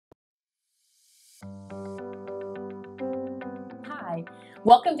Hi,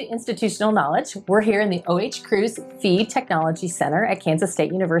 welcome to Institutional Knowledge. We're here in the OH Cruz Feed Technology Center at Kansas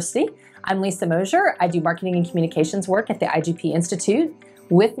State University. I'm Lisa Mosier. I do marketing and communications work at the IGP Institute.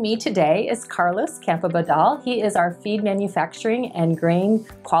 With me today is Carlos Campo-Badal. He is our feed manufacturing and grain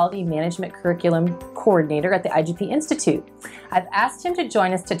quality management curriculum coordinator at the IGP Institute. I've asked him to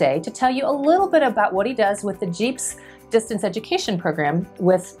join us today to tell you a little bit about what he does with the JEEPS distance education program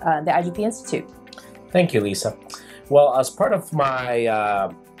with the IGP Institute. Thank you, Lisa. Well, as part of my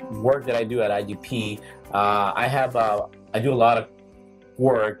work that I do at IGP, I do a lot of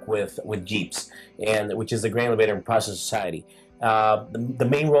work with JEEPS, which is the Grain Elevator and Process Society. The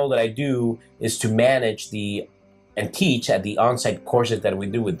main role that I do is to manage and teach at the on-site courses that we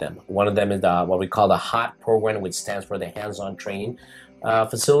do with them. One of them is what we call the HOT program, which stands for the Hands-On Training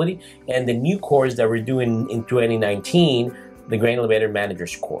Facility, and the new course that we're doing in 2019, the Grain Elevator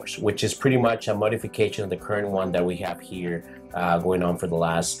Managers course, which is pretty much a modification of the current one that we have here going on for the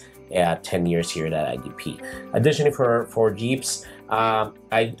last 10 years here at IGP. Additionally, for JEEPS,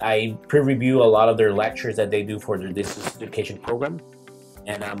 I pre-review a lot of their lectures that they do for their distance education program.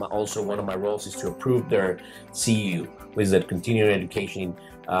 And also one of my roles is to approve their CEU, which is the continuing education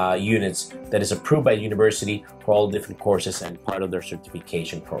units that is approved by the university for all different courses and part of their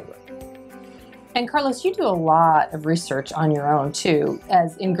certification program. And Carlos, you do a lot of research on your own too,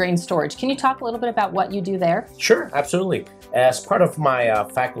 as in grain storage. Can you talk a little bit about what you do there? Sure, absolutely. As part of my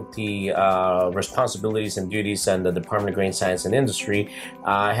faculty responsibilities and duties in the Department of Grain Science and Industry,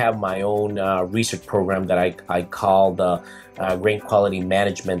 I have my own research program that I call the Grain Quality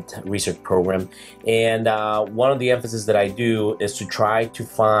Management Research Program. And one of the emphasis that I do is to try to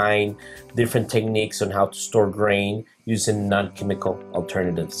find different techniques on how to store grain using non-chemical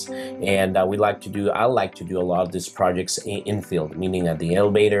alternatives. And I like to do a lot of these projects in field, meaning at the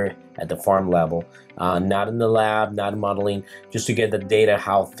elevator, at the farm level, not in the lab, not modeling, just to get the data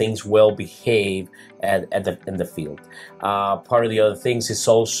how things will behave in the field. Part of the other things is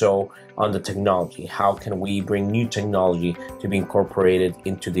also on the technology. How can we bring new technology to be incorporated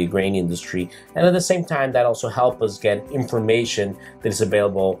into the grain industry? And at the same time, that also helps us get information that is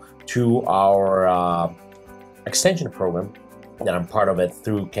available to our extension program that I'm part of it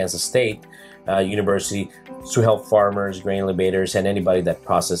through Kansas State University to help farmers, grain elevators, and anybody that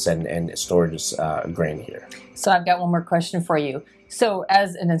processes and stores grain here. So I've got one more question for you. So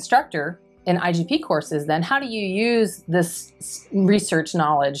as an instructor in IGP courses, then how do you use this research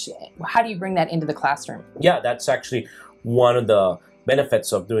knowledge? How do you bring that into the classroom? Yeah, that's actually one of the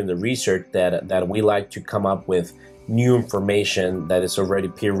benefits of doing the research, that we like to come up with new information that is already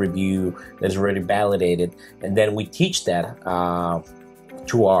peer reviewed, that is already validated, and then we teach that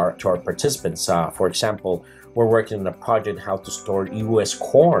to our participants. For example, we're working on a project how to store U.S.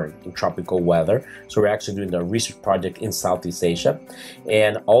 corn in tropical weather. So we're actually doing the research project in Southeast Asia,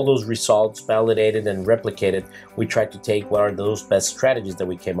 and all those results validated and replicated, we try to take what are those best strategies that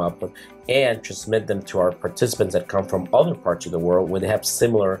we came up with and transmit them to our participants that come from other parts of the world where they have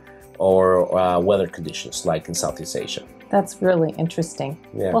similar or weather conditions like in Southeast Asia. That's really interesting.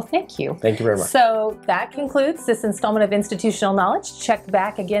 Yeah. Well, thank you. Thank you very much. So that concludes this installment of Institutional Knowledge. Check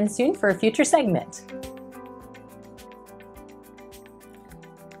back again soon for a future segment.